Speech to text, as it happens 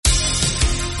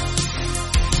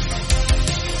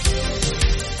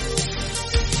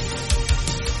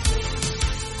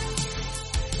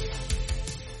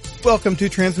Welcome to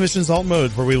Transmissions Alt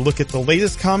Mode, where we look at the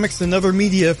latest comics and other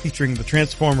media featuring the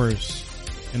Transformers.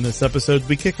 In this episode,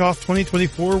 we kick off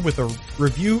 2024 with a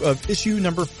review of issue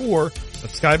number 4 of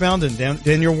Skybound and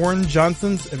Daniel Warren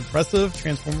Johnson's impressive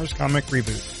Transformers comic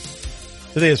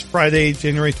reboot. Today is Friday,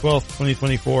 January 12th,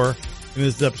 2024, and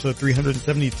this is episode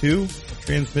 372 of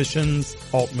Transmissions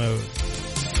Alt Mode.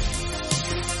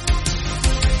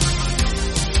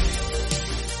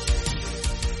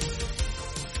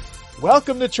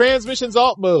 Welcome to Transmissions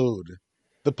Alt Mode,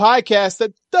 the podcast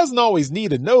that doesn't always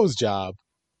need a nose job,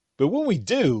 but when we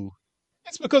do,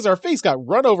 it's because our face got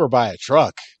run over by a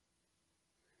truck.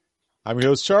 I'm your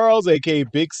host Charles, aka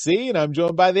Big C, and I'm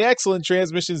joined by the excellent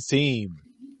Transmissions team.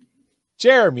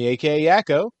 Jeremy, aka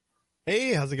Yakko.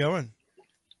 Hey, how's it going?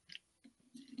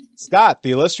 Scott, the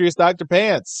illustrious Dr.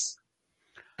 Pants.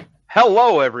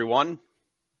 Hello, everyone.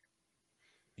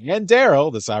 And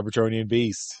Daryl, the Cybertronian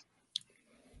Beast.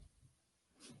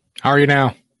 How are you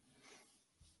now?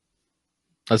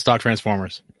 Let's talk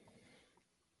Transformers.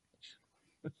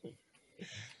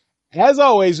 As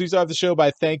always, we start the show by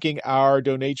thanking our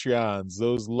Donatreons,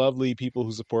 those lovely people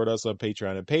who support us on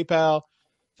Patreon and PayPal.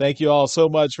 Thank you all so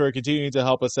much for continuing to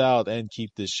help us out and keep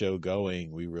this show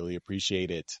going. We really appreciate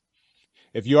it.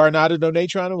 If you are not a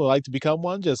Donatron and would like to become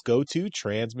one, just go to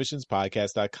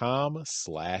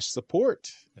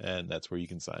transmissionspodcast.com/support, and that's where you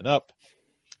can sign up.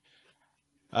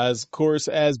 As of course,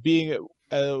 as being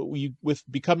with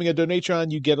becoming a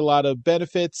Donatron, you get a lot of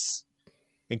benefits,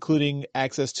 including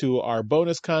access to our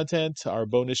bonus content, our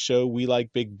bonus show, We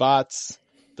Like Big Bots,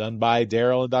 done by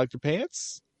Daryl and Dr.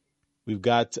 Pants. We've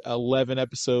got 11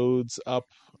 episodes up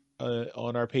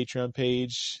on our Patreon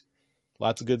page.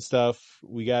 Lots of good stuff.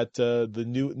 We got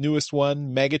the newest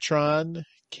one, Megatron,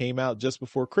 came out just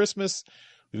before Christmas.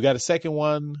 We've got a second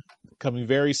one coming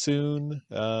very soon,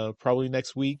 probably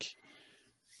next week.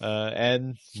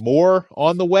 And more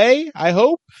on the way, I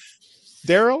hope.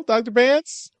 Daryl, Dr.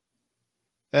 Pants?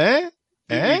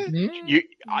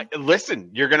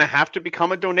 Listen, you're going to have to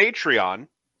become a Donatreon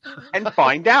and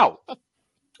find out.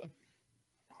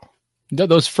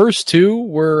 Those first two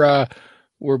were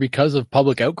because of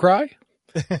public outcry.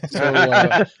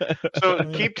 So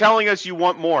keep telling us you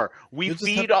want more. We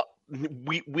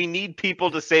need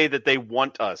people to say that they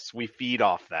want us. We feed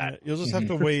off that. Yeah, you'll just have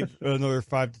to wait another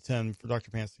 5 to 10 for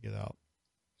Dr. Pants to get out.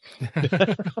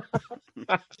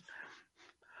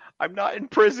 I'm not in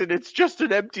prison. It's just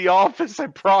an empty office, I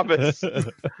promise.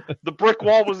 The brick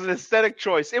wall was an aesthetic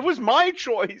choice. It was my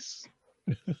choice.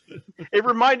 It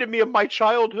reminded me of my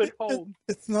childhood home.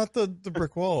 It's not the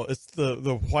brick wall. It's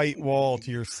the white wall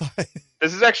to your side.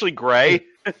 This is actually gray.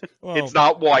 Well, it's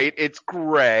not white. It's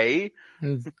gray.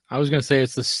 I was going to say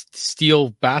it's the steel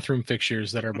bathroom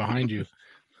fixtures that are behind you.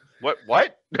 What?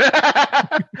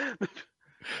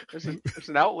 There's an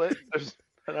outlet. There's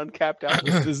an uncapped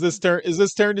outlet. Is this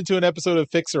turned into an episode of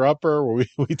Fixer Upper where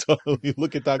we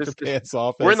look at Dr. Pants'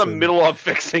 office? We're in the middle of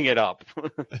fixing it up.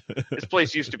 This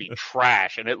place used to be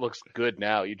trash, and it looks good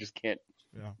now. You just can't.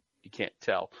 Yeah. You can't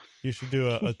tell. You should do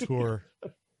a tour.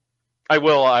 I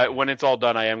will. When it's all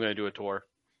done, I am going to do a tour.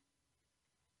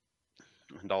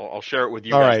 And I'll share it with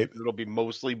you. All guys. right. It'll be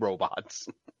mostly robots.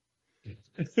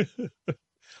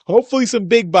 Hopefully some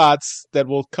big bots that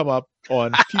will come up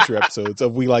on future episodes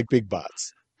of We Like Big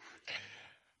Bots.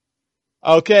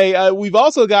 Okay, we've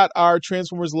also got our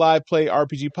Transformers Live Play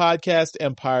RPG podcast,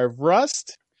 Empire of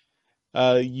Rust.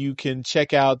 You can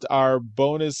check out our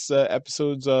bonus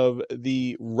episodes of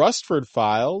the Rustford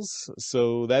Files.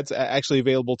 So that's actually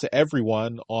available to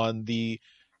everyone on the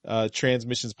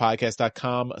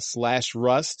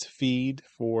transmissionspodcast.com/Rust feed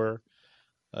for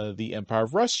the Empire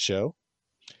of Rust show.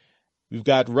 We've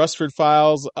got Rustford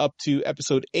Files up to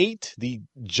episode 8, the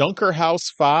Junker House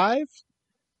 5.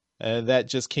 And that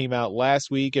just came out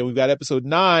last week. And we've got episode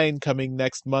 9 coming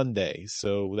next Monday.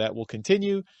 So that will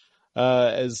continue.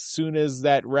 As soon as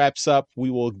that wraps up, we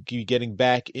will be getting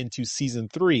back into season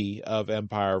 3 of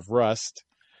Empire of Rust.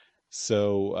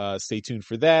 So stay tuned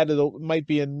for that. It might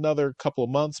be another couple of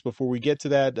months before we get to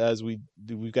that, as we've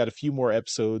got a few more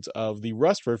episodes of the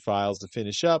Rustford Files to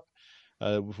finish up.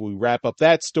 We wrap up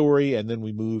that story, and then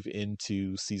we move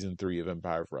into season 3 of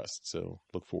Empire of Rust. So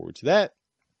look forward to that.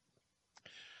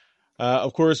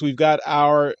 Of course, we've got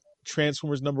our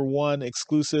Transformers #1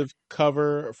 exclusive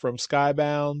cover from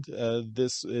Skybound.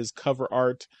 This is cover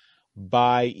art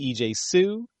by EJ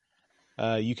Sue.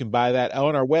 You can buy that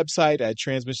on our website at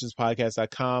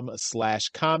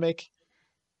transmissionspodcast.com/comic.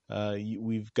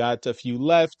 We've got a few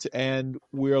left, and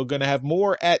we're going to have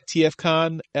more at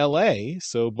TFCon LA.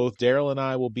 So both Daryl and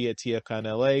I will be at TFCon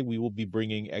LA. We will be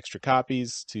bringing extra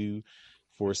copies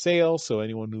for sale. So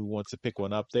anyone who wants to pick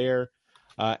one up there.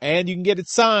 And you can get it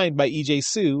signed by EJ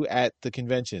Sue at the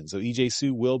convention. So EJ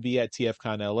Sue will be at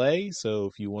TFCon LA. So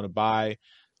if you want to buy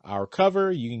our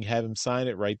cover, you can have him sign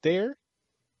it right there.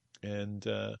 And,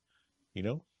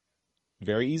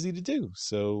 very easy to do.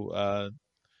 So,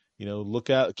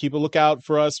 keep a lookout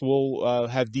for us. We'll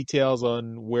have details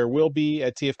on where we'll be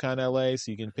at TFCon LA.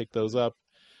 So you can pick those up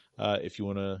if you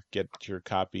want to get your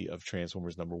copy of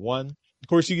Transformers #1. Of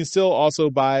course, you can still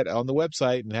also buy it on the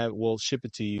website, and we'll ship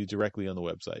it to you directly on the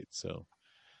website. So,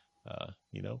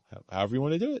 however you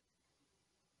want to do it.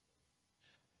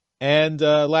 And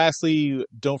lastly,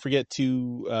 don't forget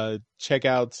to check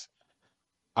out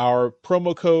our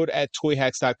promo code at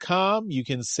toyhacks.com. You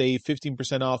can save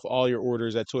 15% off all your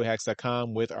orders at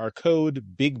toyhacks.com with our code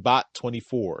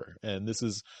BIGBOT24. And this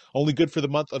is only good for the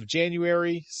month of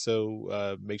January.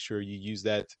 So make sure you use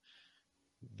that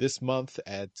this month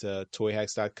at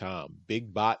toyhacks.com,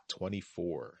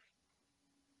 BigBot24.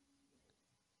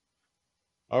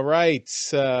 All right,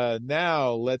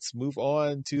 now let's move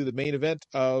on to the main event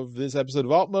of this episode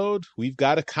of Alt Mode. We've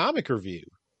got a comic review.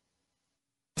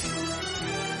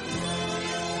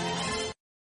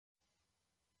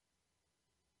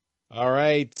 All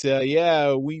right,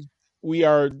 we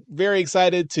are very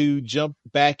excited to jump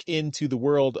back into the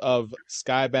world of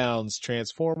Skybound's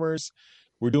Transformers.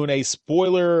 We're doing a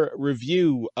spoiler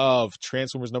review of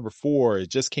Transformers #4.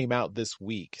 It just came out this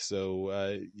week.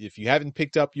 So if you haven't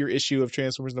picked up your issue of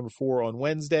Transformers #4 on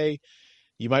Wednesday,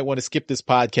 you might want to skip this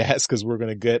podcast because we're going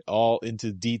to get all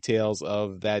into details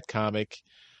of that comic.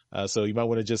 So you might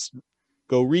want to just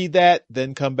go read that,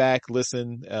 then come back,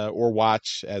 listen, or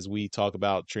watch as we talk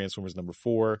about Transformers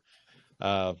 #4.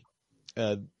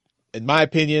 In my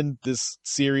opinion, this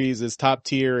series is top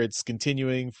tier. It's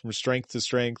continuing from strength to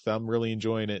strength. I'm really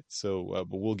enjoying it. So,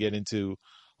 but we'll get into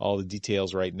all the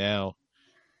details right now.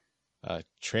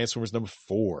 Transformers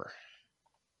 #4.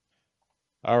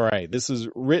 All right. This is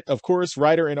of course,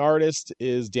 writer and artist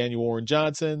is Daniel Warren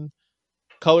Johnson.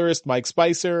 Colorist Mike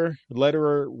Spicer.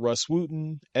 Letterer Russ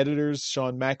Wooten. Editors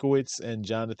Sean Makowitz and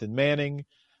Jonathan Manning.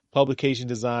 Publication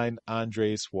design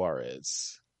Andre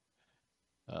Suarez.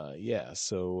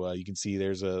 So you can see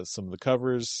there's some of the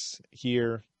covers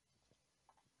here.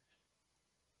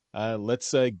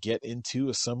 Let's get into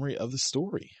a summary of the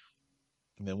story,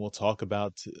 and then we'll talk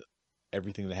about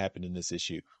everything that happened in this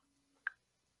issue.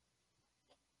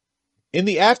 In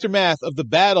the aftermath of the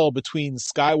battle between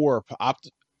Skywarp,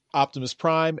 Optimus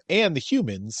Prime, and the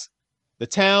humans, the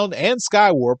town and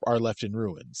Skywarp are left in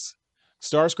ruins.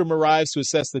 Starscream arrives to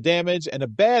assess the damage, and a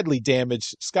badly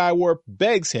damaged Skywarp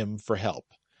begs him for help.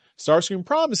 Starscream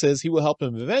promises he will help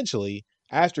him eventually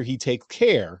after he takes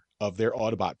care of their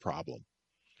Autobot problem.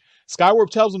 Skywarp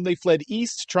tells him they fled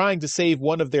east trying to save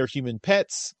one of their human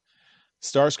pets.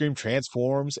 Starscream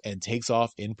transforms and takes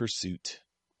off in pursuit.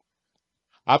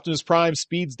 Optimus Prime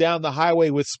speeds down the highway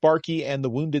with Sparky and the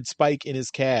wounded Spike in his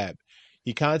cab.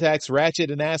 He contacts Ratchet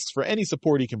and asks for any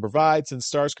support he can provide since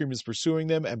Starscream is pursuing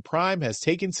them and Prime has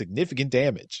taken significant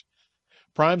damage.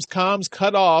 Prime's comms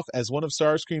cut off as one of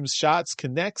Starscream's shots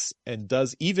connects and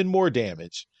does even more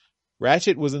damage.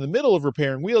 Ratchet was in the middle of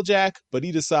repairing Wheeljack, but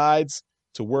he decides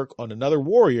to work on another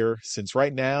warrior since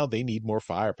right now they need more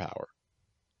firepower.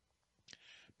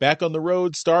 Back on the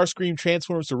road, Starscream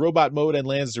transforms to robot mode and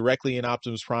lands directly in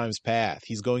Optimus Prime's path.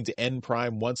 He's going to end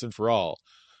Prime once and for all.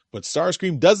 But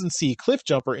Starscream doesn't see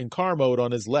Cliffjumper in car mode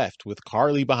on his left, with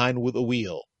Carly behind with a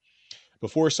wheel.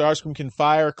 Before Starscream can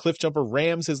fire, Cliffjumper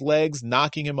rams his legs,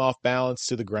 knocking him off balance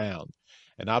to the ground.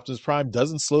 And Optimus Prime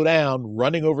doesn't slow down,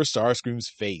 running over Starscream's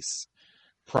face.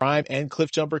 Prime and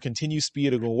Cliffjumper continue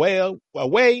speeding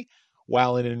away,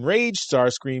 while an enraged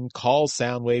Starscream calls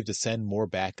Soundwave to send more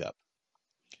backup.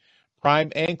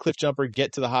 Prime and Cliffjumper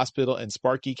get to the hospital, and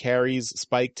Sparky carries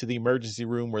Spike to the emergency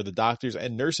room where the doctors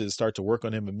and nurses start to work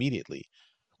on him immediately.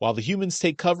 While the humans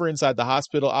take cover inside the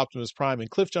hospital, Optimus Prime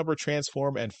and Cliffjumper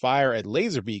transform and fire at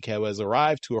Laserbeak, who has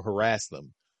arrived to harass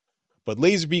them. But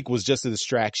Laserbeak was just a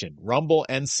distraction. Rumble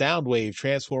and Soundwave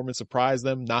transform and surprise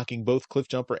them, knocking both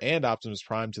Cliffjumper and Optimus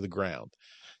Prime to the ground.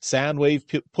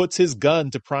 Soundwave puts his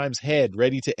gun to Prime's head,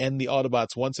 ready to end the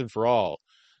Autobots once and for all.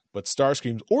 But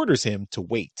Starscream orders him to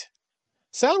wait.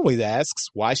 Soundwave asks,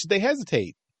 why should they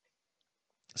hesitate?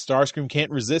 Starscream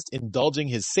can't resist indulging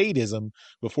his sadism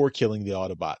before killing the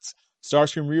Autobots.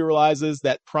 Starscream realizes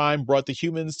that Prime brought the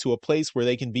humans to a place where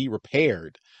they can be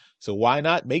repaired. So why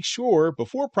not make sure,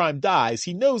 before Prime dies,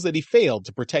 he knows that he failed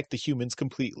to protect the humans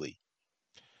completely.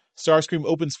 Starscream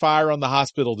opens fire on the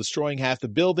hospital, destroying half the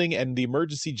building and the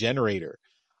emergency generator.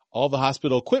 All the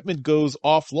hospital equipment goes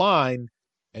offline,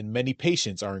 and many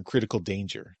patients are in critical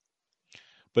danger.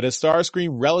 But as Starscream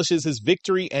relishes his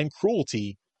victory and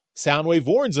cruelty, Soundwave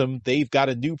warns him they've got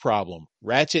a new problem.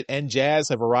 Ratchet and Jazz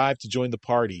have arrived to join the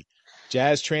party.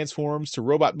 Jazz transforms to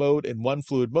robot mode in one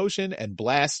fluid motion and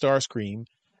blasts Starscream,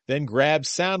 then grabs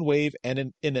Soundwave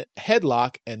and in a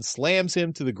headlock and slams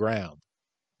him to the ground.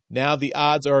 Now the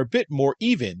odds are a bit more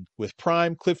even with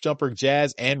Prime, Cliffjumper,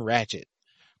 Jazz, and Ratchet.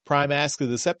 Prime asks the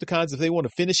Decepticons if they want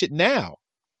to finish it now.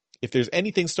 If there's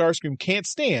anything Starscream can't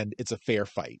stand, it's a fair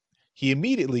fight. He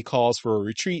immediately calls for a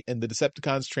retreat and the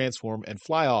Decepticons transform and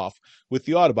fly off with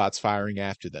the Autobots firing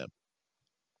after them.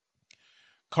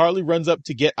 Carly runs up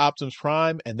to get Optimus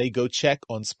Prime and they go check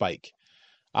on Spike.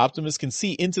 Optimus can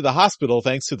see into the hospital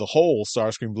thanks to the hole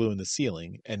Starscream blew in the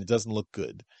ceiling, and it doesn't look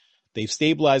good. They've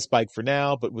stabilized Spike for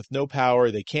now, but with no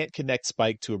power, they can't connect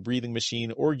Spike to a breathing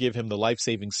machine or give him the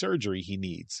life-saving surgery he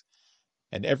needs.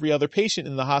 And every other patient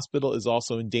in the hospital is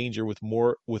also in danger with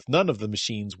none of the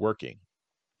machines working.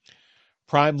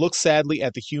 Prime looks sadly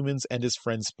at the humans and his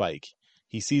friend Spike.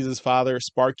 He sees his father,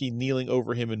 Sparky, kneeling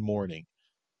over him in mourning.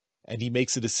 And he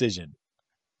makes a decision.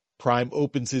 Prime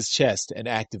opens his chest and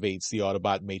activates the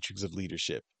Autobot Matrix of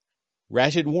Leadership.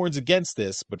 Ratchet warns against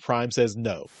this, but Prime says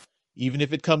no. Even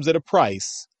if it comes at a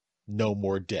price, no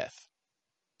more death.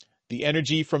 The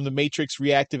energy from the Matrix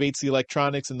reactivates the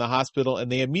electronics in the hospital, and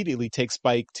they immediately take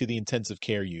Spike to the intensive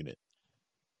care unit.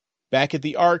 Back at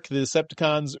the Ark, the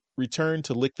Decepticons return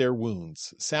to lick their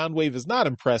wounds. Soundwave is not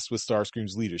impressed with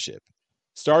Starscream's leadership.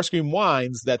 Starscream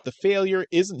whines that the failure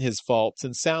isn't his fault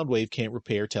since Soundwave can't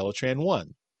repair Teletran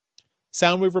 1.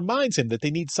 Soundwave reminds him that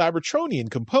they need Cybertronian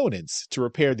components to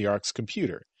repair the Ark's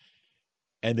computer.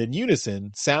 And in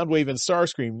unison, Soundwave and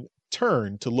Starscream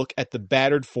turn to look at the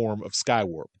battered form of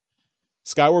Skywarp.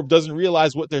 Skywarp doesn't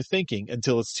realize what they're thinking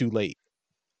until it's too late.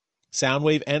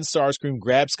 Soundwave and Starscream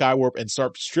grab Skywarp and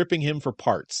start stripping him for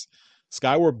parts.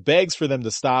 Skywarp begs for them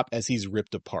to stop as he's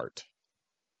ripped apart.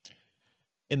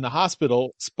 In the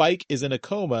hospital, Spike is in a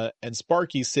coma and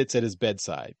Sparky sits at his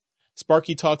bedside.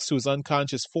 Sparky talks to his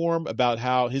unconscious form about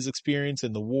how his experience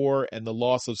in the war and the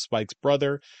loss of Spike's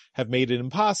brother have made it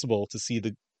impossible to see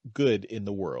the good in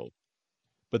the world.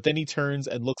 But then he turns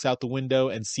and looks out the window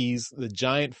and sees the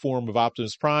giant form of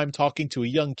Optimus Prime talking to a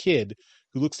young kid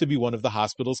who looks to be one of the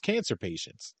hospital's cancer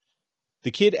patients.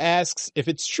 The kid asks if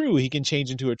it's true he can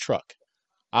change into a truck.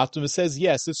 Optimus says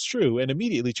yes, it's true, and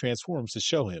immediately transforms to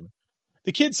show him.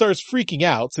 The kid starts freaking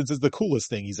out since it's the coolest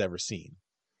thing he's ever seen.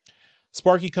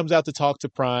 Sparky comes out to talk to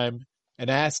Prime and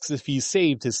asks if he's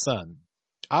saved his son.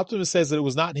 Optimus says that it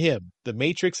was not him. The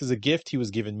Matrix is a gift he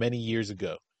was given many years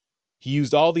ago. He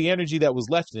used all the energy that was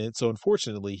left in it, so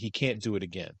unfortunately he can't do it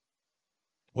again.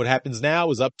 What happens now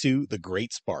is up to the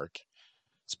Great Spark.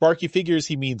 Sparky figures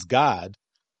he means God,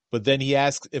 but then he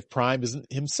asks if Prime isn't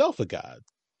himself a god.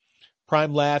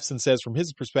 Prime laughs and says from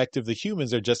his perspective the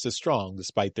humans are just as strong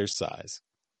despite their size.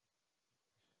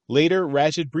 Later,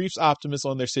 Ratchet briefs Optimus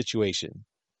on their situation.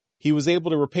 He was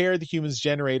able to repair the humans'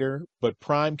 generator, but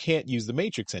Prime can't use the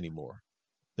Matrix anymore.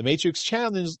 The Matrix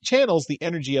channels the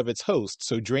energy of its host,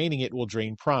 so draining it will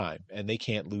drain Prime, and they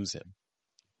can't lose him.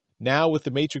 Now, with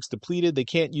the Matrix depleted, they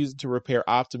can't use it to repair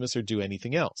Optimus or do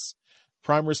anything else.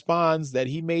 Prime responds that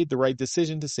he made the right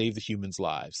decision to save the humans'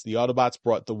 lives. The Autobots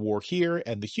brought the war here,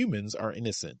 and the humans are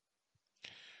innocent.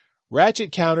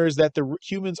 Ratchet counters that the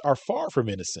humans are far from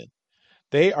innocent.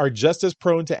 They are just as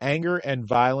prone to anger and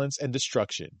violence and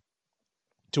destruction.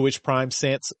 To which Prime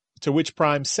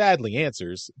sadly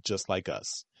answers, just like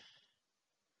us.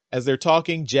 As they're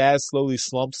talking, Jazz slowly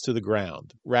slumps to the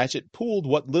ground. Ratchet pooled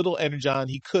what little energon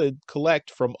he could collect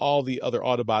from all the other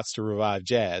Autobots to revive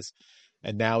Jazz,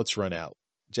 and now it's run out.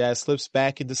 Jazz slips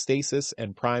back into stasis,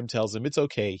 and Prime tells him it's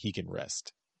okay, he can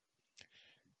rest.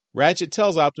 Ratchet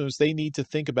tells Optimus they need to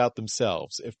think about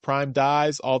themselves. If Prime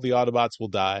dies, all the Autobots will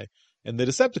die, and the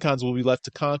Decepticons will be left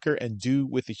to conquer and do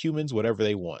with the humans whatever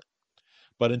they want.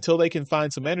 But until they can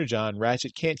find some energon,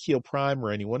 Ratchet can't heal Prime or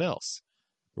anyone else.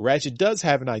 Ratchet does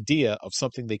have an idea of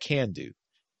something they can do.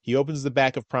 He opens the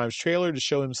back of Prime's trailer to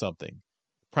show him something.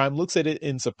 Prime looks at it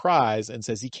in surprise and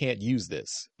says he can't use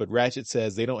this, but Ratchet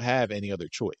says they don't have any other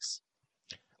choice.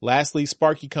 Lastly,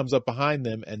 Sparky comes up behind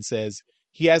them and says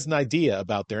he has an idea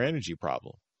about their energy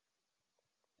problem.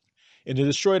 In a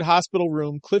destroyed hospital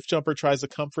room, Cliffjumper tries to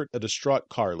comfort a distraught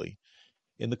Carly.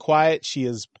 In the quiet, she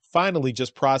is finally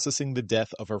just processing the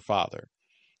death of her father.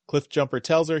 Cliffjumper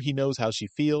tells her he knows how she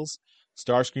feels.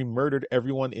 Starscream murdered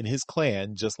everyone in his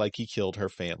clan just like he killed her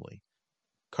family.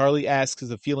 Carly asks if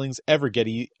the feelings ever get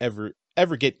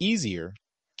easier,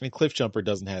 and Cliffjumper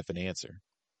doesn't have an answer.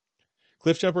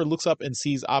 Cliffjumper looks up and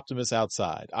sees Optimus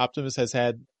outside. Optimus has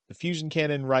had the fusion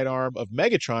cannon right arm of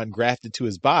Megatron grafted to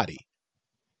his body.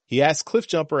 He asks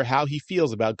Cliffjumper how he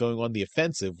feels about going on the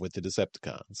offensive with the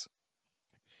Decepticons.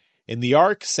 In the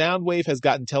arc, Soundwave has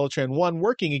gotten Teletran 1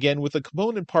 working again with the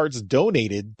component parts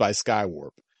donated by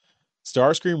Skywarp.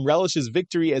 Starscream relishes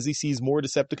victory as he sees more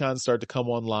Decepticons start to come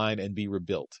online and be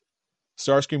rebuilt.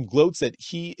 Starscream gloats that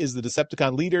he is the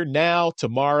Decepticon leader now,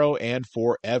 tomorrow, and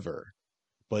forever.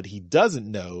 But he doesn't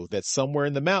know that somewhere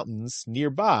in the mountains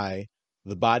nearby,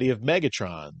 the body of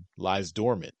Megatron lies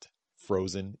dormant,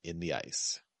 frozen in the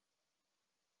ice.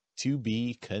 To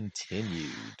be continued.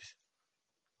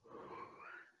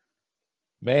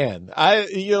 Man,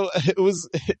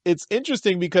 it's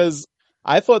interesting because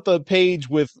I thought the page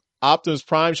with Optimus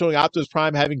Prime showing Optimus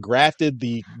Prime having grafted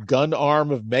the gun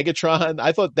arm of Megatron,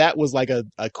 I thought that was like a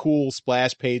cool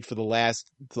splash page for the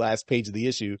last page of the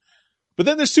issue. But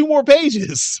then there's 2 more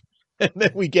pages, and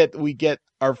then we get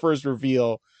our first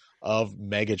reveal of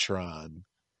Megatron,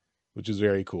 which is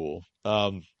very cool.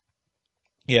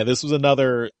 This was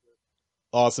another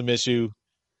awesome issue.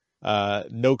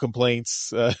 No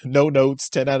complaints, no notes,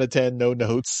 10 out of 10, no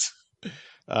notes.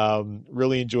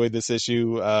 Really enjoyed this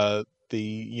issue.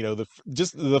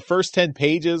 The first 10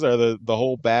 pages are the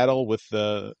whole battle with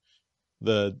the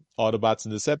Autobots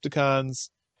and Decepticons.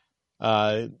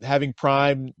 Having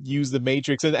Prime use the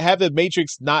Matrix and have the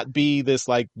Matrix not be this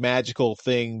like magical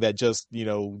thing that just,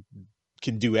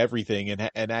 can do everything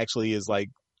and actually is like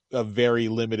a very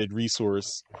limited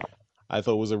resource. I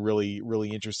thought was a really, really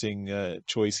interesting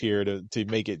choice here to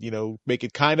make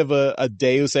it kind of a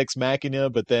Deus Ex Machina,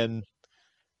 but then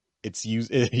it's used.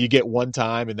 You get one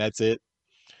time and that's it.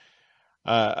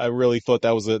 I really thought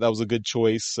that was a good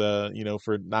choice,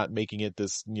 for not making it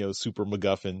this super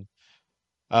MacGuffin.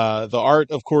 The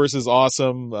art, of course, is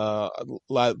awesome.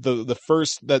 The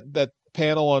first that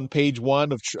panel on page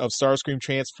 1 of Starscream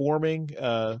transforming.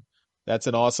 That's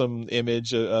an awesome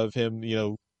image of him,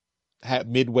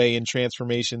 midway in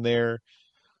transformation there.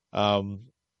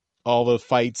 All the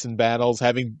fights and battles,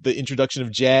 having the introduction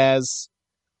of Jazz,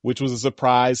 which was a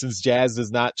surprise since Jazz does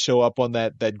not show up on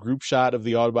that group shot of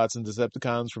the Autobots and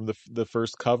Decepticons from the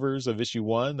first covers of issue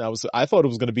 1. I thought it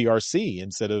was going to be RC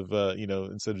instead of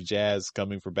Jazz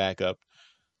coming for backup.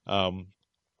 So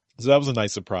that was a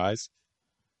nice surprise.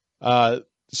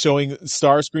 Showing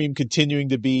Starscream continuing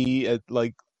to be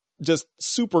just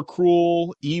super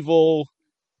cruel, evil,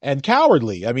 and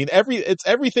cowardly. I mean,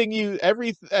 everything in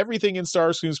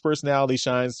Starscream's personality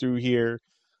shines through here.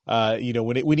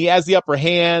 When he has the upper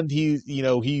hand,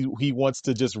 he wants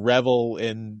to just revel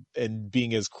in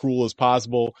being as cruel as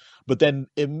possible. But then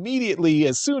immediately,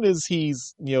 as soon as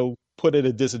he's, put at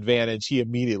a disadvantage, he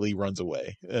immediately runs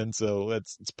away. And so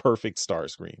it's perfect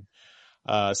Starscream.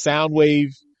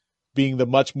 Soundwave, being the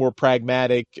much more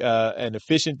pragmatic and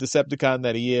efficient Decepticon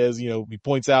that he is, he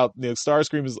points out,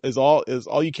 Starscream is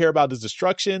all you care about is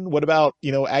destruction. What about,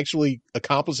 actually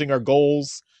accomplishing our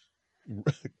goals,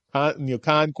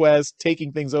 conquest,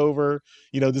 taking things over?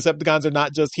 Decepticons are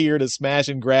not just here to smash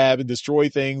and grab and destroy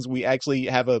things. We actually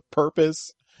have a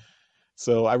purpose.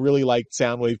 So I really like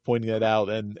Soundwave pointing that out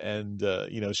and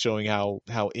showing how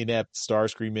inept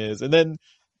Starscream is. And then,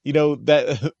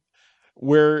 that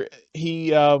where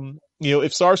he,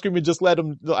 if Starscream had just let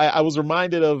him, I was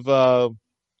reminded of,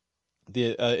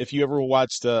 if you ever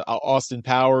watched Austin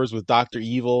Powers with Dr.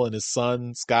 Evil and his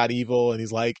son, Scott Evil, and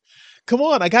he's like, come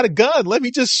on, I got a gun. Let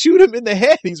me just shoot him in the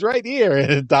head. He's right here.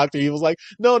 And Dr. Evil's like,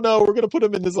 no, we're going to put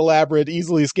him in this elaborate,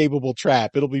 easily escapable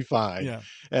trap. It'll be fine. Yeah.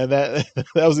 And that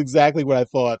was exactly what I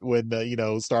thought when,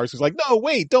 Starscream's like, no,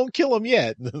 wait, don't kill him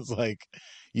yet. And it's like,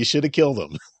 you should have killed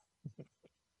him.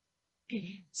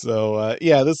 So,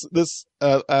 this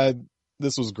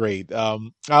was great. I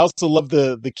also love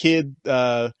the kid,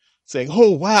 saying,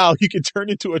 "Oh wow, you can turn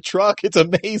into a truck! It's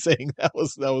amazing." That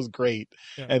was great.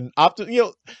 Yeah.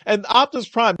 And Optimus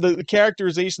Prime, the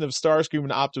characterization of Starscream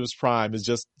and Optimus Prime is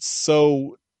just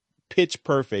so pitch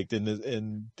perfect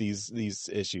in these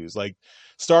issues. Like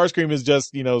Starscream is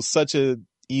just such a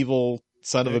evil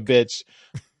son of a bitch.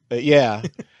 Yeah.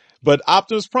 But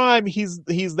Optimus Prime, he's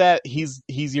your dad. He's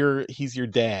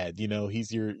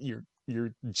your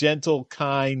gentle,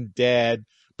 kind dad.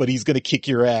 But he's gonna kick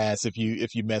your ass if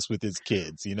you mess with his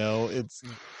kids. He's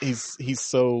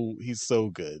so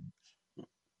good.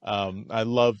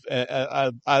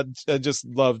 I just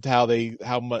loved how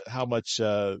much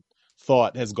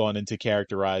thought has gone into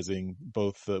characterizing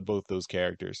both those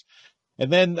characters.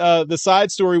 And then the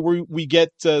side story where we get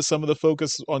some of the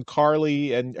focus on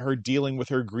Carly and her dealing with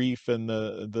her grief and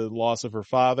the loss of her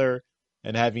father,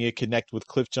 and having it connect with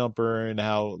Cliffjumper and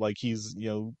how he's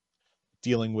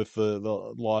dealing with the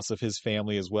loss of his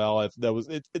family as well.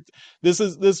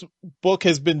 This book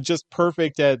has been just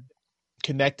perfect at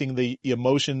connecting the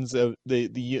emotions of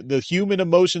the human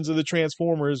emotions of the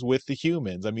Transformers with the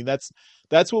humans. I mean,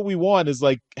 that's what we want, is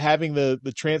like having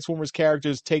the Transformers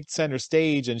characters take center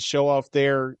stage and show off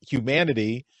their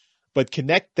humanity, but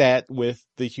connect that with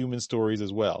the human stories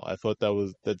as well. I thought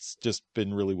that's just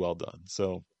been really well done.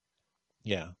 So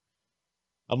yeah,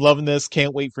 I'm loving this.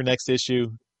 Can't wait for next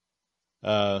issue.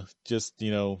 Just,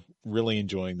 really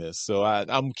enjoying this. So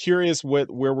I'm curious where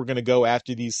we're going to go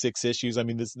after these 6 issues. I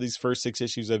mean, these first 6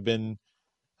 issues have been,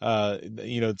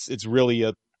 it's really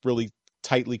a really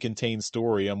tightly contained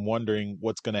story. I'm wondering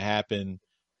what's going to happen,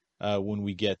 when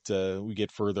we get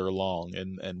further along,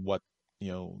 and what,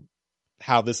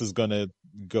 how this is going to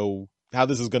go, how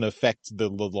this is going to affect the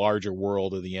larger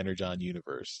world of the Energon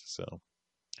universe. So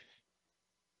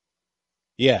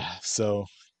yeah, so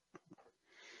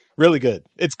really good.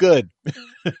 It's good.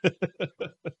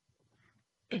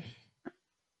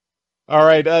 All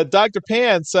right, Dr.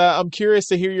 Pants, I'm curious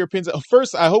to hear your opinions.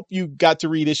 First, I hope you got to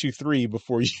read issue 3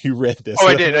 before you read this. Oh,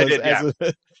 I did. Yeah.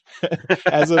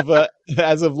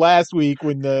 As of last week,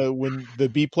 when the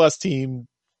B+ team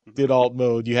did alt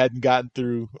mode, you hadn't gotten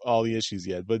through all the issues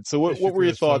yet. But so, what were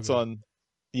your thoughts on?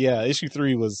 Yeah, issue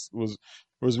 3 was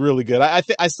really good.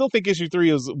 I still think issue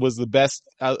 3 was the best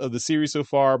out of the series so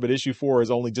far, but issue 4 is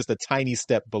only just a tiny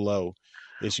step below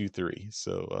issue 3.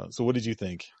 So what did you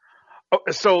think? Oh,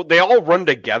 so they all run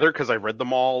together because I read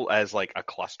them all as like a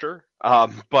cluster.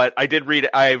 But I've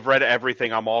read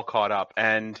everything. I'm all caught up,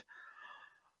 and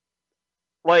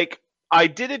like I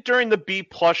did it during the B+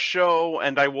 show,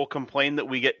 and I will complain that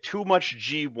we get too much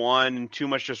G1 and too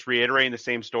much just reiterating the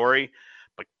same story.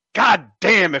 But god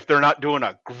damn if they're not doing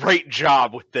a great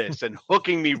job with this and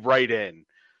hooking me right in.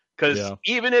 Because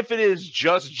even if it is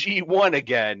just G1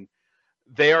 again,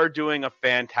 they are doing a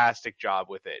fantastic job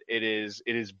with it. It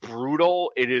is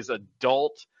brutal. It is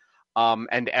adult.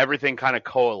 And everything kind of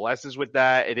coalesces with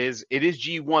that. It is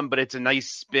G1, but it's a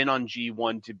nice spin on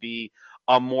G1 to be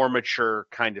a more mature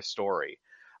kind of story.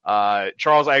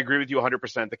 Charles, I agree with you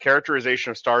 100%. The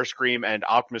characterization of Starscream and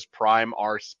Optimus Prime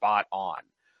are spot on.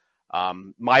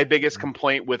 My biggest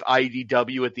complaint with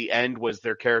IDW at the end was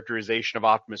their characterization of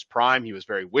Optimus Prime. He was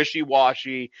very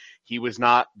wishy-washy. He was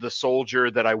not the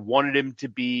soldier that I wanted him to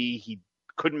be. He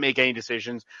couldn't make any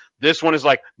decisions. This one is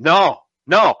like, no,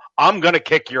 I'm going to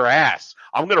kick your ass.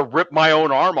 I'm going to rip my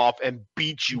own arm off and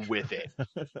beat you with it.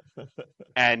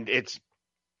 And it's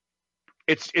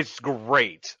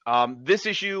great. This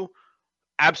issue,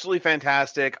 absolutely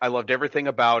fantastic. I loved everything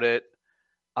about it.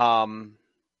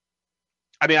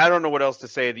 I mean, I don't know what else to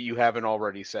say that you haven't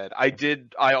already said.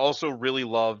 I also really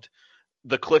loved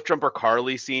the Cliffjumper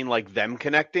Carly scene, like them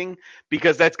connecting,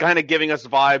 because that's kind of giving us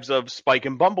vibes of Spike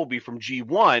and Bumblebee from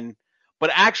G1,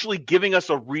 but actually giving us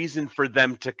a reason for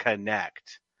them to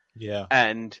connect. Yeah.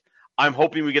 And I'm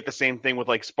hoping we get the same thing with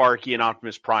like Sparky and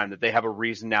Optimus Prime, that they have a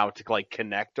reason now to like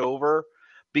connect over,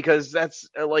 because that's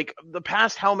like the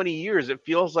past how many years, it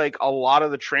feels like a lot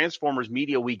of the Transformers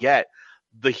media we get,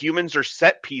 the humans are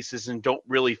set pieces and don't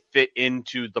really fit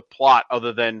into the plot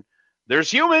other than there's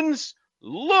humans,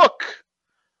 look,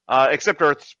 except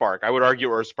Earthspark. I would argue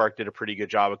Earthspark did a pretty good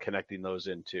job of connecting those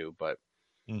in too, but,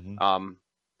 and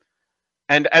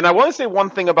I want to say one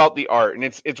thing about the art, and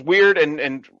it's weird.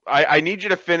 And I need you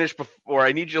to finish before,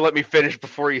 I need you to let me finish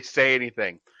before you say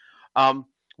anything.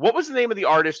 What was the name of the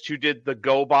artist who did the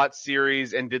GoBot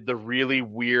series and did the really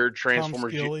weird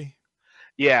Transformers? Tom Scioli.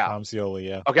 Yeah. Tom Scioli,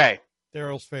 yeah. Okay.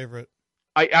 Daryl's favorite.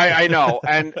 I know.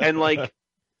 And like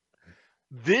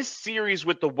this series,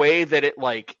 with the way that it,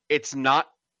 like, it's not,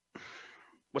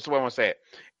 what's the way I want to say it?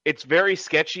 It's very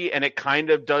sketchy, and it kind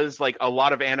of does like a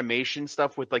lot of animation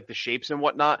stuff with like the shapes and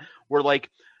whatnot, where like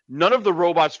none of the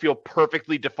robots feel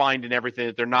perfectly defined and everything,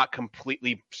 that they're not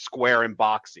completely square and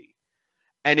boxy.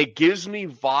 And it gives me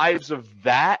vibes of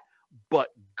that, but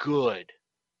good.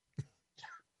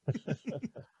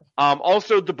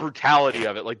 Also the brutality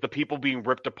of it, like the people being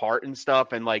ripped apart and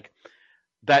stuff, and like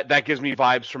that gives me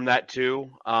vibes from that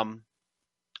too.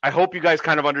 I hope you guys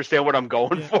kind of understand what I'm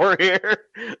going for here.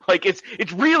 Like it's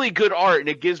really good art, and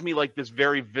it gives me like this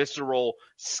very visceral,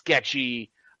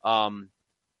 sketchy, a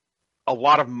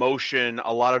lot of motion,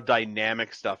 a lot of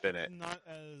dynamic stuff in it. Not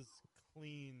as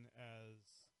clean as.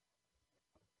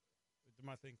 Did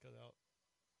my thing cut out?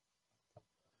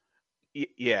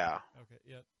 Yeah. Okay.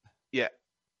 Yeah. Yeah.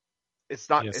 It's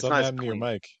not. Yeah, it's something not as happened to your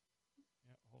clean. mic.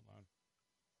 Yeah. Hold on.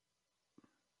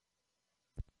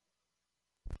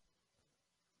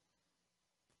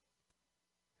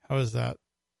 How is that?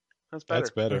 That's better.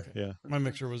 That's better. Okay. Yeah. My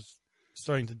mixer was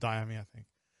starting to die on me, I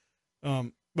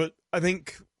think. But I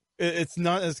think it's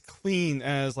not as clean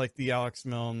as like the Alex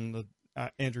Milne, the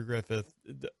Andrew Griffith,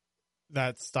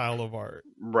 that style of art.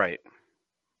 Right.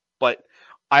 But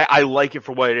I like it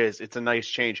for what it is. It's a nice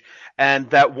change. And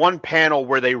that one panel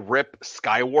where they rip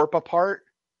Skywarp apart,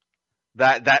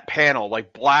 that panel,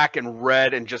 like black and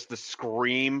red and just the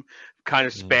scream kind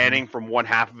of spanning from one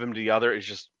half of him to the other is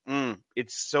just,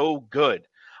 it's so good.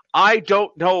 I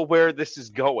don't know where this is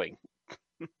going.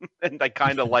 And I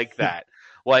kind of like that.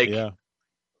 Like, Yeah.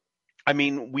 I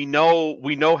mean, we know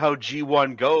how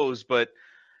G1 goes, but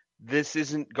this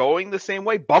isn't going the same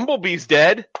way. Bumblebee's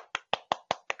dead.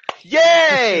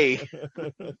 Yay!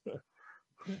 Have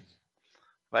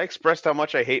I expressed how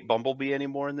much I hate Bumblebee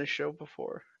anymore in this show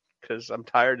before? Because I'm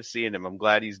tired of seeing him. I'm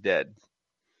glad he's dead.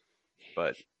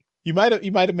 But You might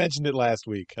have mentioned it last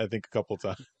week, I think, a couple of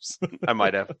times. I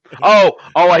might have. Oh,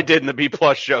 I did in the B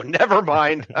Plus show. Never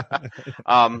mind.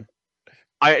 I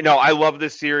love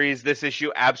this series. This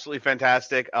issue, absolutely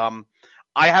fantastic.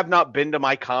 I have not been to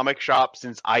my comic shop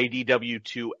since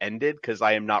IDW2 ended because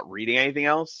I am not reading anything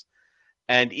else.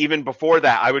 And even before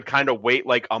that, I would kind of wait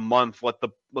like a month, let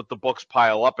the books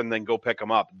pile up, and then go pick them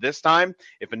up. This time,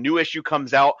 if a new issue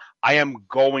comes out, I am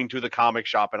going to the comic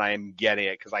shop and I am getting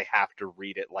it because I have to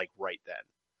read it like right then.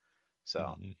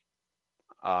 So,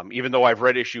 even though I've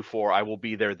read issue 4, I will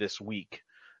be there this week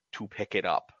to pick it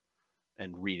up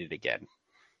and read it again.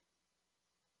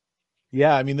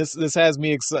 Yeah, I mean this has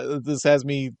me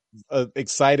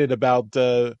excited about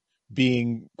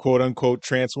being quote unquote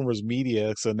Transformers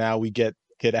media. So now we get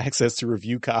access to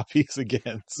review copies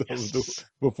again. So Yes.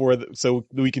 so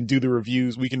we can do the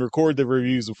reviews. We can record the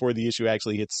reviews before the issue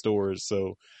actually hits stores.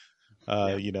 So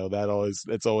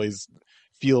that always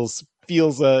feels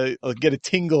get a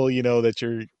tingle. That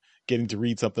you're getting to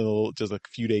read something just a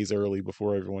few days early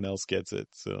before everyone else gets it.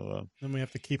 So Then we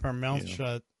have to keep our mouth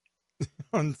shut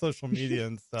on social media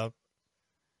and stuff.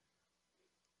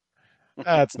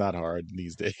 that's not hard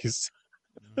these days.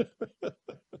 It's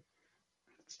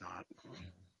not.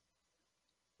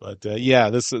 But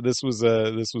this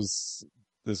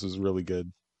was really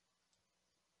good.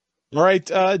 All right,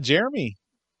 Jeremy,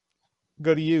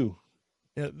 go to you.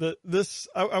 Yeah,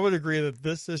 I would agree that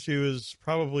this issue is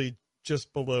probably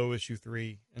just below issue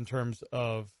 3 in terms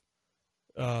of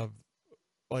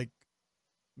like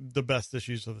the best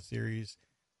issues of the series.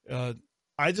 I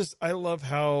love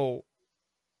how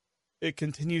it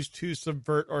continues to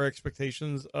subvert our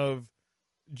expectations of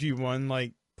G1,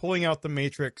 like pulling out the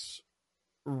Matrix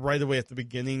right away at the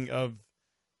beginning of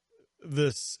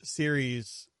this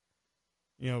series.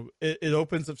 It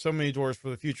opens up so many doors for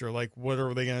the future. Like, what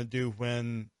are they going to do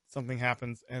when something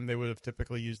happens and they would have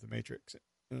typically used the Matrix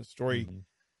in the story? Mm-hmm.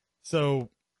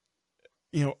 So,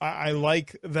 I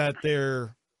like that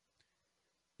they're,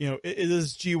 it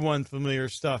is G1 familiar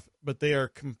stuff, but they are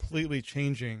completely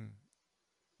changing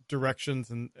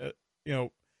directions, and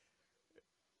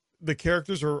the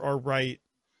characters are right,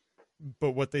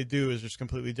 but what they do is just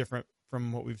completely different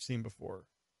from what we've seen before.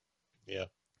 Yeah.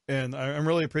 And I'm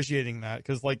really appreciating that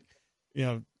because, like,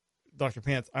 Dr.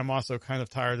 Pants, I'm also kind of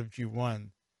tired of G1,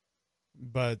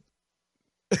 but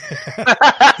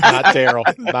not Daryl.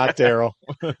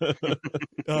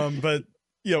 But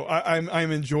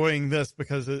I'm enjoying this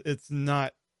because it's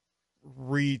not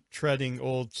retreading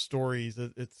old stories.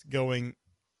 It's going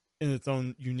in its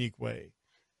own unique way.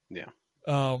 Yeah.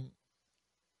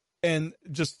 And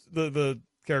just the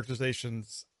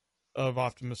characterizations of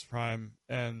Optimus Prime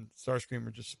and Starscream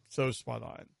are just so spot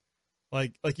on.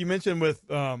 Like you mentioned with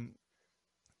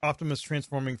Optimus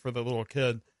transforming for the little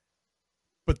kid,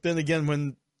 but then again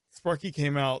when Sparky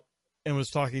came out and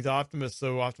was talking to Optimus,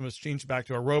 so Optimus changed back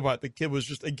to a robot, the kid was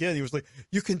just, again, he was like,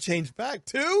 you can change back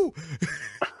too.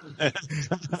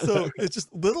 So it's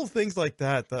just little things like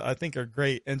that I think are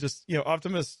great. And just,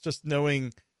 Optimus just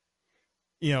knowing,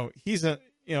 he's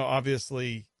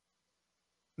obviously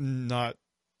not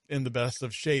in the best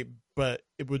of shape, but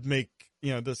it would make,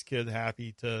 this kid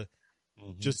happy to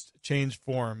just change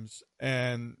forms.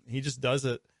 And he just does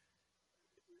it.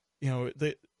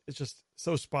 It's just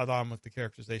so spot on with the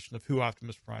characterization of who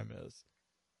Optimus Prime is.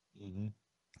 Mm-hmm.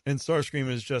 And Starscream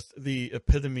is just the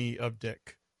epitome of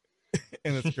dick.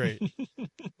 And it's great.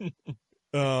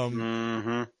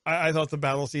 I thought the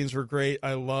battle scenes were great.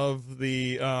 I love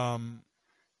the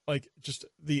just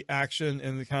the action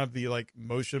and the kind of the like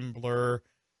motion blur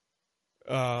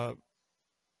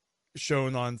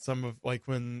shown on some of, like,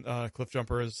 when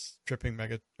Cliffjumper is tripping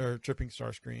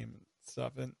Starscream and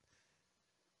stuff. And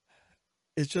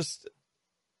it's just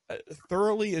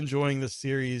thoroughly enjoying this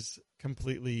series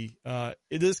completely.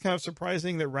 It is kind of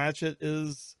surprising that Ratchet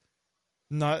is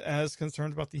not as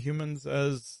concerned about the humans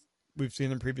as we've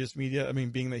seen in previous media. I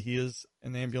mean, being that he is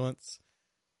an ambulance,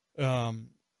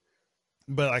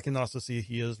 But I can also see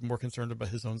he is more concerned about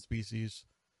his own species.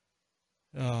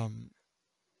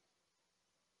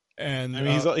 And I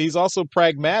mean, he's also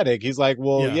pragmatic. He's like,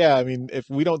 well, yeah. I mean, if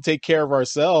we don't take care of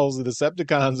ourselves, the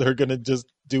Decepticons are going to just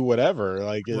do whatever.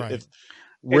 Like, if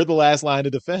we're the last line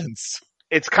of defense.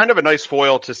 It's kind of a nice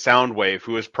foil to Soundwave,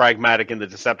 who is pragmatic in the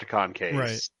Decepticon case.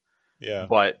 Right. Yeah.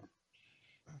 But.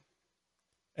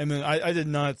 And then I did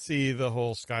not see the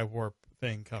whole Skywarp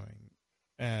thing coming.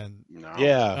 And no.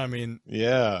 Yeah. I mean,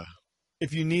 yeah.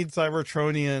 If you need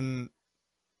Cybertronian,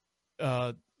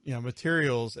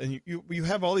 materials, and you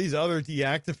have all these other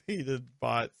deactivated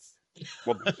bots.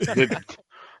 Well,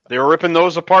 they were ripping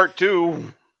those apart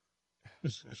too,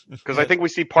 because I think we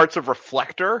see parts of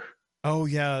Reflector. Oh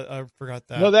yeah, I forgot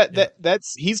that. No,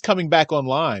 that's he's coming back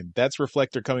online. That's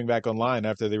Reflector coming back online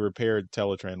after they repaired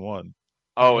Teletran 1.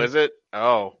 Oh, is it?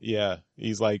 Oh, yeah.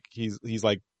 He's like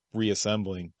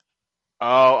reassembling.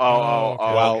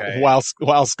 Okay. While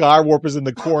Skywarp is in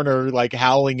the corner, like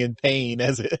howling in pain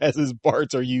as his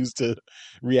parts are used to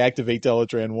reactivate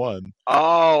Teletran 1.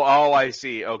 Oh, I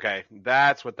see. Okay,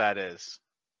 that's what that is.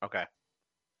 Okay.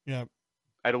 Yeah.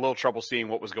 I had a little trouble seeing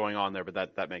what was going on there, but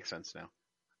that makes sense now.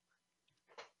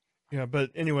 Yeah,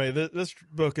 but anyway, this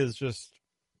book is just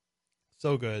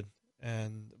so good.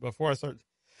 And before I start,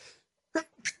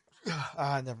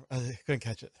 I couldn't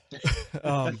catch it.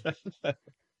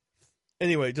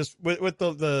 Anyway, just with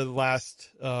the last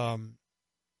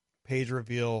page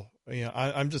reveal,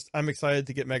 I'm excited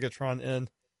to get Megatron in.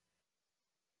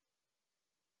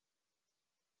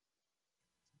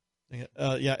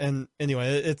 And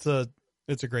anyway, it's a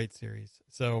great series.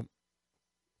 So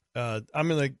I'm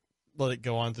gonna let it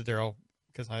go on to Daryl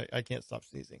because I can't stop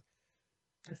sneezing.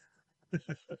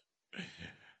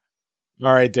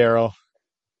 All right, Daryl,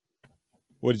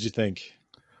 what did you think?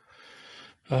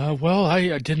 Well,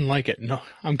 I didn't like it. No,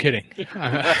 I'm kidding.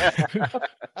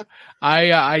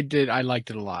 I did. I liked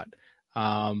it a lot.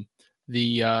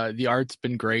 The art's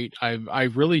been great. I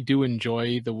really do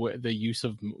enjoy the use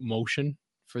of motion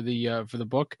for the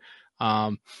book.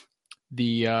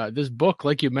 This book,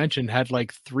 like you mentioned, had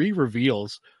like 3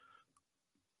 reveals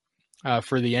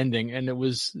for the ending, and it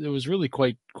was really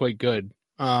quite good.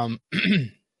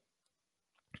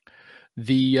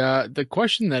 The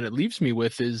question that it leaves me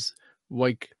with is,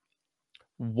 like,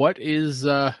 what is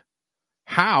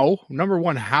how, number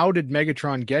one, how did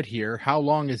Megatron get here? How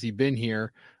long has he been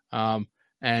here? And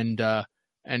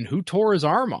who tore his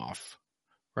arm off?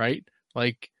 Right?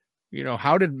 Like,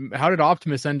 how did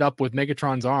Optimus end up with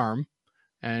Megatron's arm?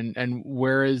 And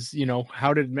whereas,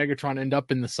 how did Megatron end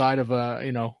up in the side of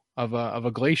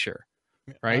a glacier?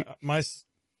 Right?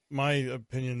 My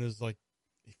opinion is, like,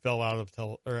 he fell out of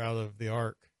the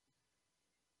Ark.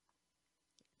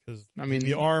 Because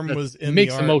the arm was in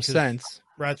makes the Ark. The most sense.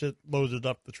 Ratchet loaded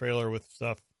up the trailer with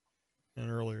stuff in an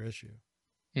earlier issue.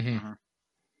 Mm-hmm.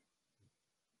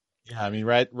 Yeah, I mean,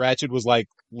 Ratchet was like,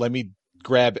 let me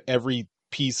grab every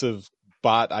piece of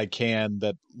bot I can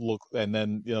that look, and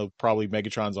then, probably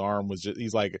Megatron's arm was just,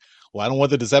 he's like, well, I don't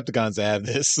want the Decepticons to have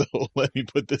this, so let me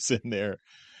put this in there.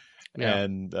 Yeah.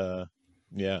 And, but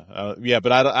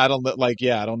I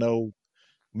don't know.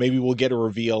 Maybe we'll get a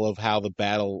reveal of how the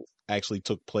battle actually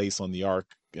took place on the Ark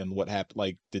and what happened.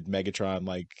 Like, did Megatron,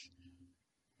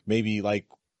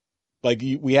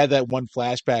 we had that one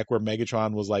flashback where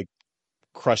Megatron was like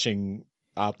crushing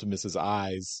Optimus's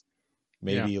eyes.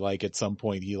 Maybe at some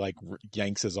point he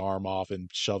yanks his arm off and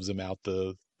shoves him out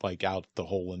the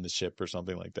hole in the ship or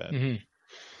something like that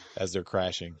as they're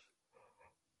crashing.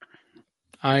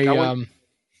 I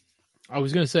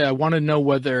was going to say, I want to know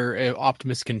whether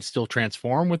Optimus can still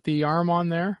transform with the arm on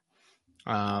there.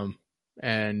 So,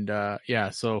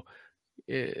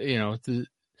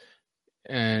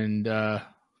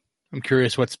 I'm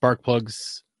curious what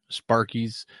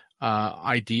Sparky's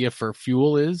idea for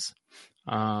fuel is.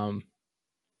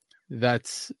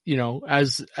 That's,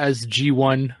 as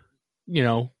G1,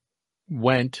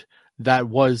 went, that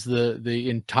was the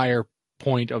entire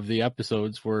point of the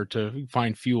episodes were to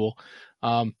find fuel.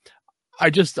 I've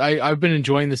been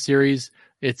enjoying the series.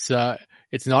 It's not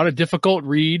a difficult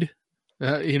read.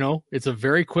 It's a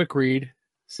very quick read.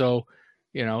 So,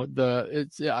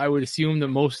 I would assume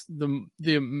that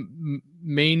the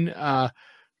main,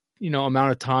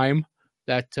 amount of time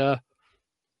that,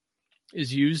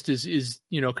 is used is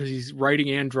because he's writing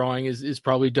and drawing is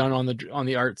probably done on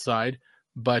the art side,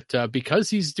 but because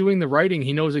he's doing the writing,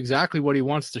 he knows exactly what he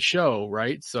wants to show,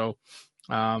 right? So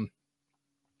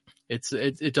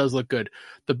it does look good.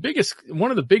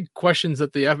 One of the big questions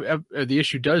that the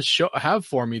issue does have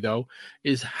for me, though,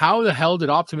 is how the hell did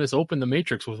Optimus open the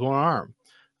Matrix with one arm?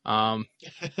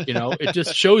 It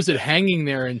just shows it hanging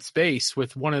there in space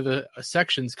with one of the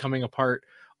sections coming apart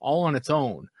all on its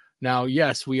own. Now,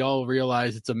 yes, we all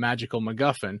realize it's a magical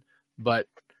MacGuffin, but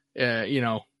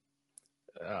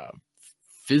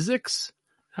physics.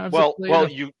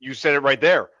 You said it right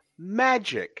there.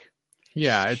 Magic.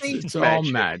 Yeah, it's all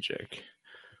magic.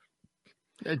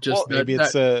 Maybe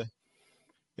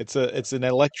it's an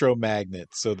electromagnet,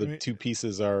 so the two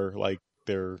pieces are like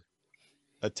they're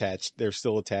attached. They're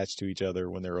still attached to each other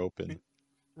when they're open.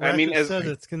 Ratchet said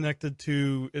it's connected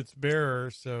to its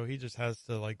bearer, so he just has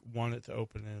to want it to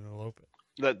open and it'll open.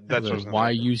 That's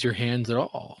why use your hands at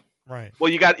all. Right.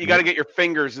 Well, you got to get your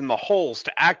fingers in the holes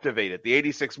to activate it. The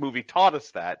 '86 movie taught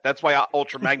us that. That's why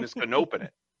Ultra Magnus couldn't open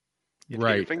it.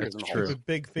 Right. Fingers That's in the true. holes. With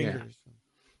big fingers.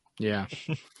 Yeah.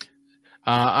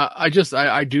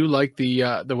 I do like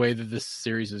the way that this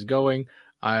series is going.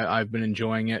 I've been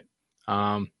enjoying it.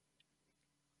 And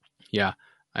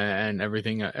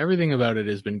everything about it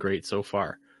has been great so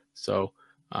far. So,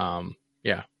 more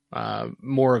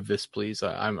of this, please.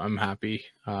 I'm happy.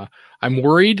 I'm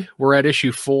worried. We're at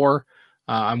issue 4.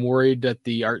 I'm worried that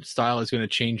the art style is going to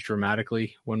change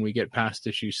dramatically when we get past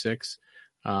issue 6.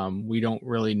 We don't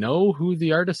really know who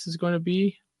the artist is going to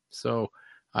be, so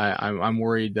I'm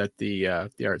worried that the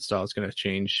art style is going to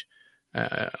change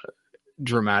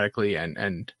dramatically,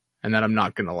 and that I'm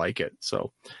not going to like it.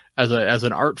 So, as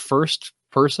an art first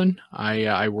person,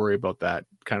 I worry about that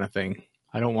kind of thing.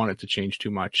 I don't want it to change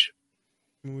too much.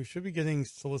 We should be getting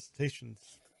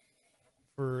solicitations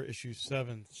for issue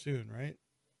 7 soon, right?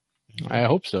 I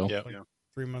hope so. Yeah.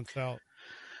 3 months out.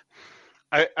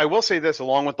 I will say this,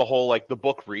 along with the whole, the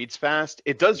book reads fast.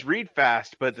 It does read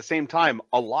fast, but at the same time,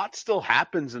 a lot still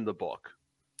happens in the book.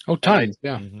 Oh, tons,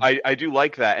 yeah. I do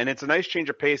like that. And it's a nice change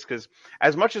of pace because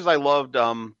as much as I loved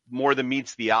More Than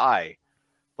Meets the Eye,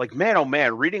 man, oh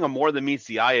man, reading a More Than Meets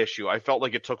the Eye issue, I felt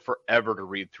like it took forever to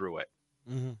read through it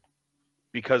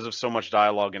because of so much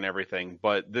dialogue and everything.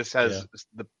 But this has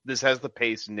the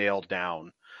pace nailed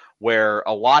down where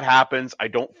a lot happens. I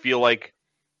don't feel like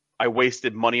I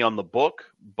wasted money on the book,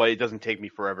 but it doesn't take me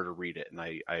forever to read it, and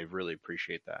I really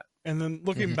appreciate that. And then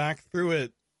looking back through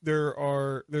it,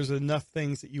 there's enough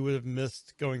things that you would have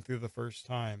missed going through the first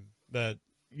time that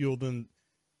you'll then,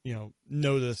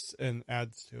 notice and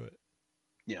adds to it.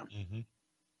 Yeah. Mm-hmm.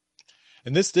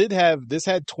 And this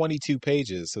had 22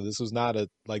 pages, so this was not the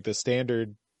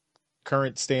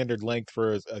current standard length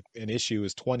for an issue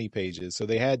is 20 pages. So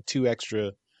they had 2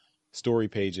 extra story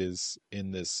pages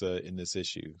in this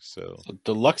issue. So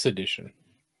deluxe edition.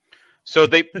 So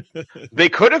they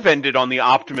could have ended on the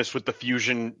Optimus with the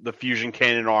fusion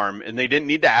cannon arm, and they didn't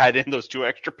need to add in those 2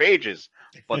 extra pages,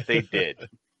 but they did.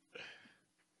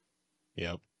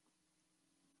 Yep.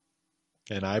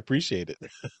 And I appreciate it.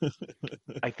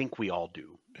 I think we all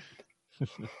do.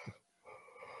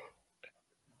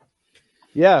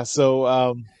 Yeah,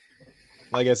 so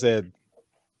like I said,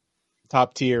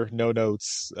 top tier, no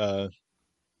notes.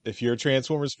 If you're a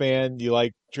Transformers fan, you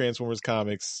like Transformers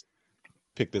comics,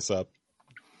 pick this up.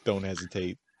 Don't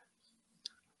hesitate.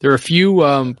 There are a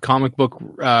few comic book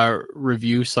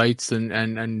review sites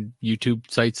and YouTube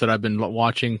sites that I've been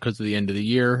watching because of the end of the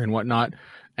year and whatnot.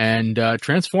 And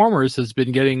Transformers has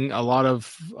been getting a lot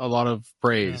of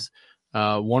praise.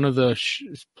 Yeah. One of the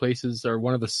places or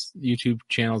one of the YouTube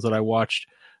channels that I watched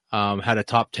had a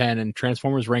top 10, and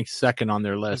Transformers ranked second on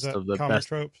their list of the best.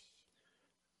 Tropes?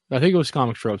 I think it was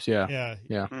Comic Tropes. Yeah.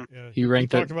 He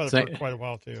ranked talked about it for quite a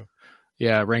while too.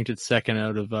 Yeah, ranked it second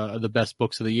out of the best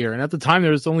books of the year, and at the time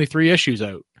there was only 3 issues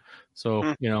out.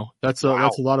 So that's a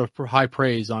lot of high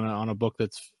praise on a book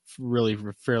that's really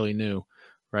fairly new,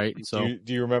 right? So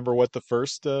do you remember what the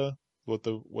first what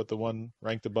the one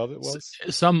ranked above it was?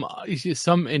 Some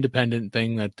independent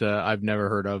thing that I've never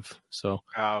heard of. So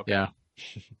okay.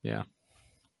 yeah.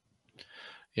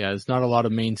 There's not a lot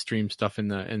of mainstream stuff in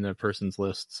the person's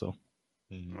list. So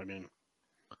I mean,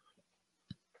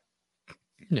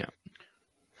 yeah.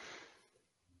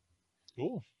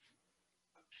 Cool.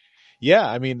 Yeah,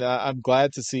 I mean, I'm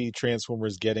glad to see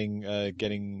Transformers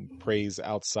getting praise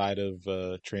outside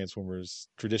of Transformers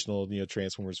traditional,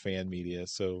 Transformers fan media.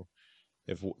 So,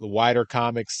 if the wider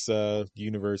comics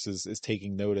universe is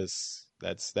taking notice,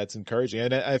 that's encouraging,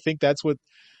 and I think it's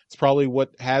probably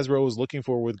what Hasbro was looking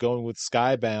for with going with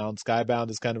Skybound.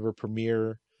 Skybound is kind of a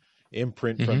premier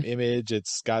imprint from Image.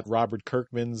 It's got Robert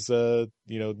Kirkman's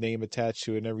name attached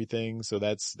to it and everything, so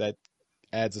that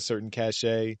adds a certain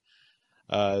cachet.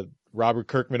 Robert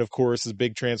Kirkman, of course, is a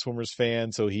big Transformers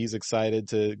fan, so he's excited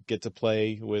to get to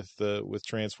play with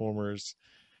Transformers.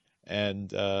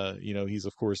 And, he's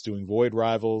of course doing Void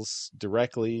Rivals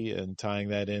directly and tying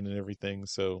that in and everything.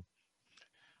 So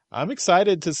I'm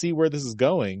excited to see where this is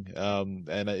going.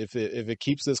 And if it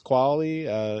keeps this quality,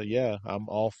 I'm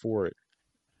all for it.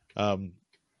 I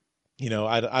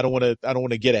don't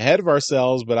want to get ahead of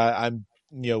ourselves, but I'm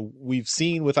we've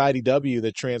seen with IDW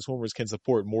that Transformers can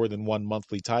support more than one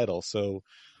monthly title. So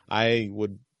I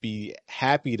would be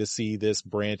happy to see this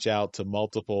branch out to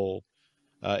multiple,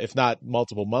 if not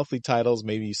multiple monthly titles,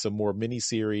 maybe some more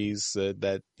miniseries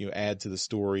that add to the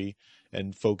story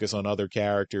and focus on other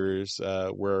characters,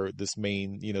 where this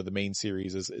the main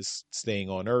series is staying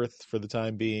on Earth for the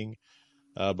time being.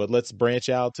 But let's branch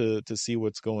out to see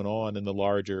what's going on in the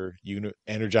larger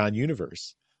Energon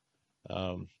universe.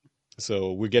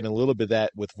 So we're getting a little bit of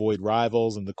that with Void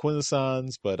Rivals and the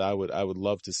Quintessons, but I would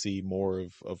love to see more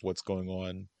of what's going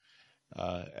on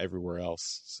everywhere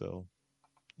else. So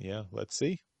yeah, let's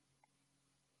see.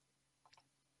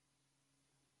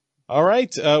 All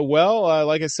right.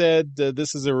 Like I said,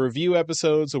 this is a review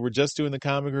episode, so we're just doing the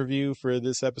comic review for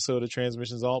this episode of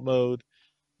Transmissions Alt Mode.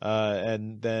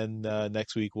 And then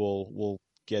next week we'll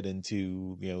get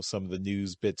into some of the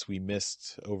news bits we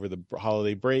missed over the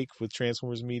holiday break with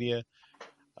Transformers Media.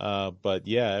 But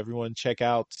yeah, everyone check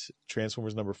out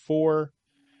Transformers number 4.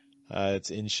 It's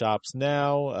in shops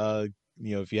now.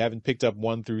 If you haven't picked up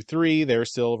 1 through 3, they're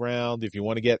still around. If you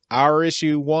want to get our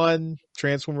issue 1,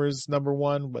 Transformers number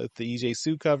 1 with the EJ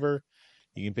Sue cover,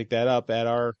 you can pick that up at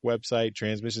our website,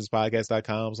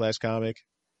 transmissionspodcast.com/comic.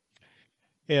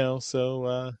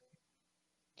 So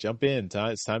jump in.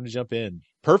 It's time to jump in.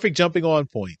 Perfect jumping on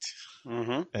point,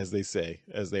 as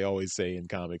they always say in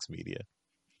comics media.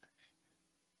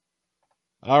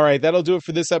 All right, that'll do it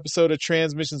for this episode of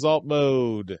Transmissions Alt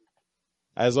Mode.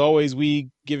 As always, we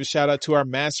give a shout out to our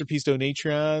Masterpiece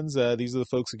Donatrons. These are the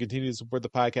folks who continue to support the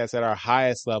podcast at our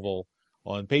highest level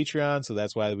on Patreon, so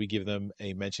that's why we give them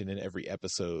a mention in every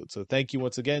episode. So thank you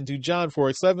once again to John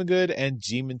Forrest Levengood and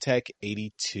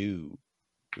G-Tech82.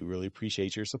 We really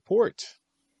appreciate your support.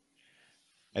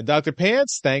 And Dr.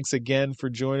 Pants, thanks again for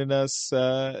joining us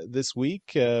this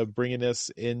week, bringing us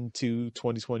into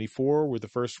 2024 with the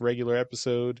first regular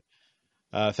episode.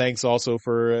 Thanks also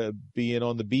for being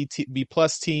on the B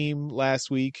plus team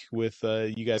last week with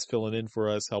you guys filling in for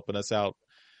us, helping us out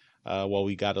while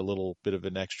we got a little bit of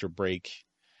an extra break.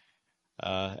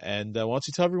 And why don't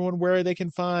you tell everyone where they can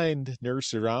find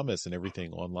Nerdstradamus and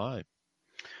everything online?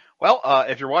 Well,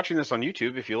 if you're watching this on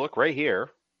YouTube, if you look right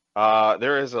here,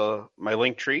 there is my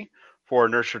link tree for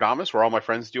Nerdstradamus, where all my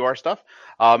friends do our stuff.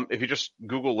 If you just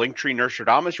Google Linktree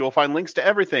Nerdstradamus, you'll find links to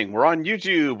everything. We're on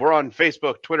YouTube, we're on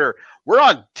Facebook, Twitter, we're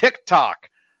on TikTok.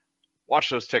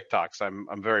 Watch those TikToks.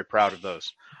 I'm very proud of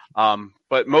those.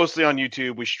 But mostly on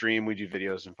YouTube, we stream, we do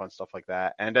videos and fun stuff like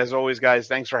that. And as always, guys,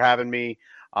 thanks for having me.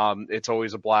 It's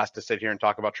always a blast to sit here and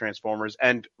talk about Transformers.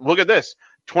 And look at this,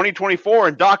 2024,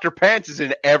 and Dr. Pants is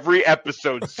in every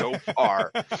episode so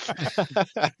far.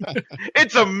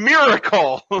 It's a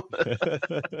miracle.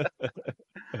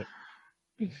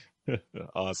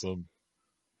 Awesome.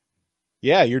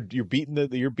 Yeah, you're beating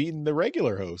the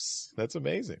regular hosts. That's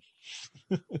amazing.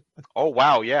 Oh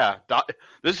wow, yeah.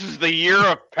 This is the year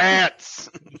of Pants.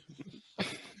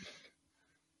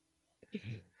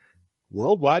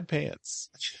 Worldwide Pants.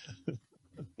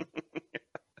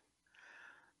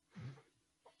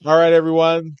 All right,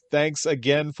 everyone. Thanks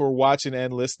again for watching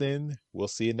and listening. We'll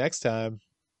see you next time.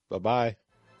 Bye-bye.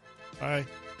 Bye.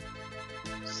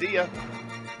 See ya.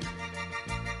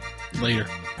 Later.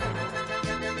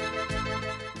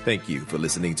 Thank you for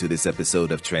listening to this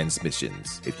episode of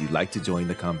Transmissions. If you'd like to join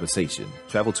the conversation,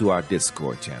 travel to our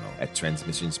Discord channel at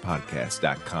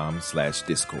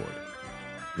transmissionspodcast.com/Discord.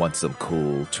 Want some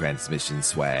cool Transmission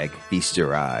swag? Feast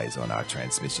your eyes on our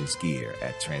Transmissions gear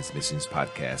at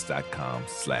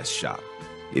transmissionspodcast.com/shop.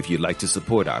 If you'd like to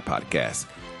support our podcast,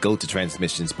 go to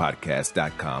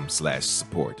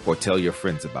transmissionspodcast.com/support or tell your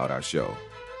friends about our show.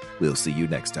 We'll see you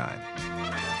next time.